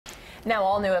Now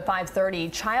all new at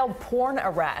 5:30, child porn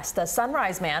arrest. A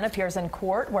Sunrise man appears in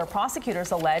court where prosecutors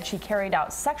allege he carried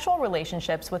out sexual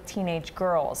relationships with teenage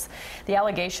girls. The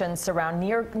allegations surround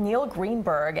Neil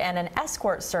Greenberg and an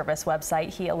escort service website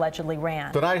he allegedly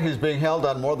ran. Tonight he's being held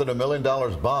on more than $1 million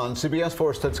bond. CBS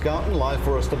 4's Ted Scouten live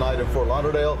for us tonight in Fort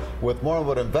Lauderdale with more of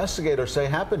what investigators say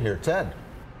happened here. Ted.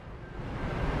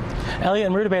 Elliot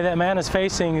and Rutabaga, that man is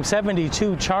facing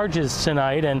 72 charges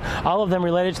tonight, and all of them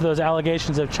related to those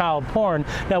allegations of child porn.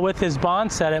 Now, with his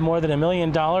bond set at more than $1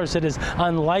 million, it is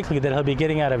unlikely that he'll be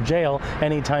getting out of jail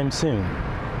anytime soon.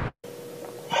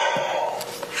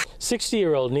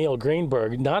 60-year-old Neil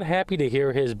Greenberg not happy to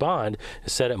hear his bond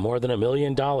is set at more than $1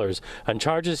 million on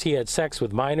charges he had sex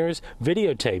with minors,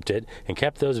 videotaped it, and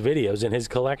kept those videos in his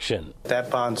collection. That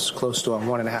bond's close to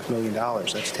 $1.5 million.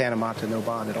 That's tantamount to no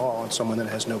bond at all on someone that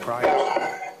has no priors.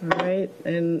 Right,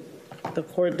 and the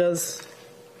court does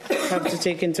have to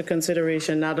take into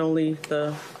consideration not only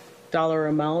the dollar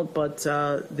amount, but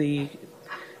the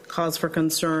cause for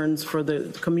concerns for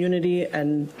the community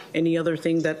and any other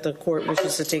thing that the court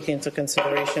wishes to take into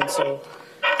consideration. So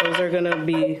those are going to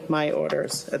be my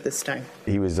orders at this time.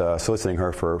 He was soliciting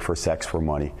her for sex for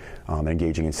money,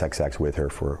 engaging in sex acts with her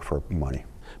for money.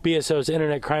 BSO's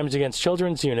Internet Crimes Against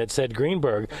Children's unit said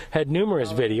Greenberg had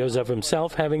numerous videos of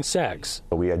himself having sex.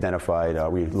 We identified,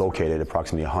 we located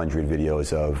approximately 100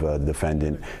 videos of the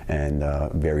defendant and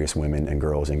various women and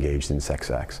girls engaged in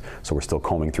sex acts. So we're still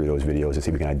combing through those videos to see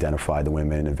if we can identify the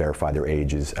women and verify their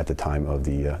ages at the time of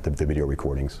the video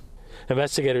recordings.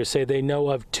 Investigators say they know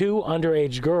of 2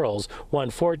 underage girls, one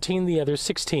 14, the other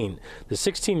 16. The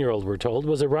 16-year-old, we're told,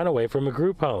 was a runaway from a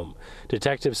group home.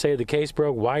 Detectives say the case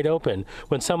broke wide open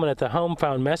when someone at the home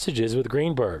found messages with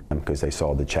Greenberg. Because they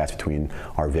saw the chats between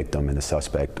our victim and the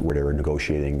suspect where they were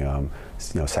negotiating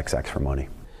sex acts for money.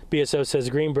 BSO says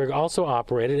Greenberg also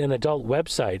operated an adult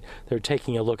website. They're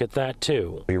taking a look at that,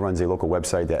 too. He runs a local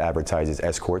website that advertises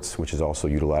escorts, which is also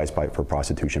utilized for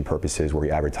prostitution purposes, where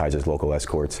he advertises local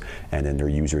escorts, and then their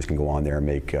users can go on there and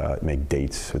make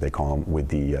dates, what they call them, with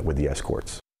the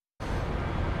escorts.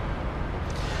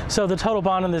 So the total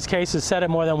bond in this case is set at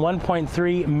more than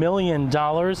 $1.3 million.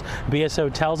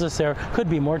 BSO tells us there could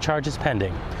be more charges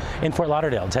pending. In Fort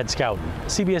Lauderdale, Ted Scouten,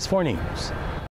 CBS 4 News.